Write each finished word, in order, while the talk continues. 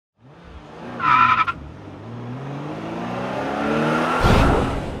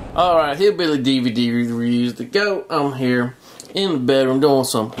Alright, Hillbilly DVD reviews to go. I'm here in the bedroom doing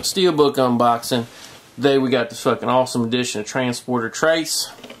some steelbook unboxing. Today we got this fucking awesome edition of Transporter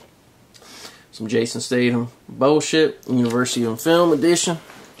Trace. Some Jason Statham bullshit, Universium film edition.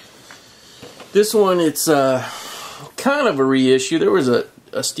 This one, it's kind of a reissue. There was a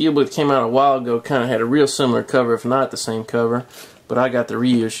steelbook that came out a while ago, kind of had a real similar cover, if not the same cover. But I got the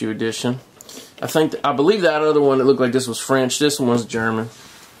reissue edition. I believe that other one that looked like this was French. This one was German.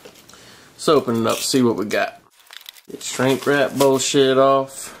 Let's open it up, see what we got. Get shrink wrap bullshit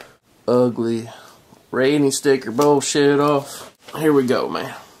off. Ugly rating sticker bullshit off. Here we go,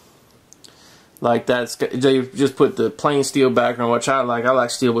 man. Like that, they just put the plain steel background, which I like. I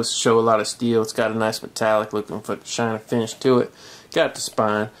like steelbooks to show a lot of steel. It's got a nice metallic looking shiny finish to it. Got the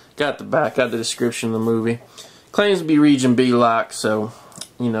spine, got the back, got the description of the movie. Claims to be Region B lock, so,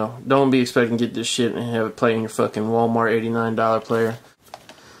 you know, don't be expecting to get this shit and have it play in your fucking Walmart $89 player.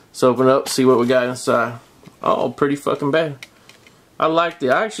 Let's open it up, see what we got inside. Oh, pretty fucking bad. I like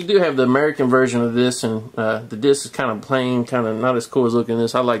I actually do have the American version of this, and the disc is kind of plain, kind of not as cool as looking at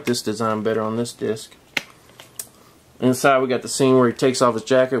this. I like this design better on this disc. Inside we got the scene where he takes off his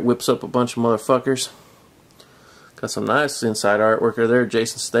jacket, whips up a bunch of motherfuckers. Got some nice inside artwork there,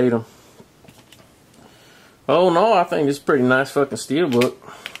 Jason Statham. Oh no, I think it's a pretty nice fucking steelbook.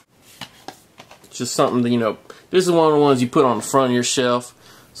 It's just something that, you know, this is one of the ones you put on the front of your shelf.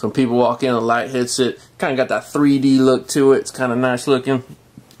 Some people walk in, a light hits it. Kind of got that 3D look to it. It's kind of nice looking.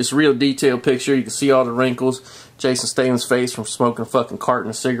 It's a real detailed picture. You can see all the wrinkles. Jason Statham's face from smoking a fucking carton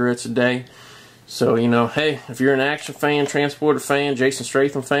of cigarettes a day. So, you know, hey, if you're an action fan, Transporter fan, Jason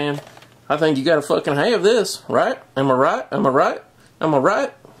Statham fan, I think you gotta fucking have this, right? Am I right? Am I right? Am I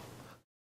right?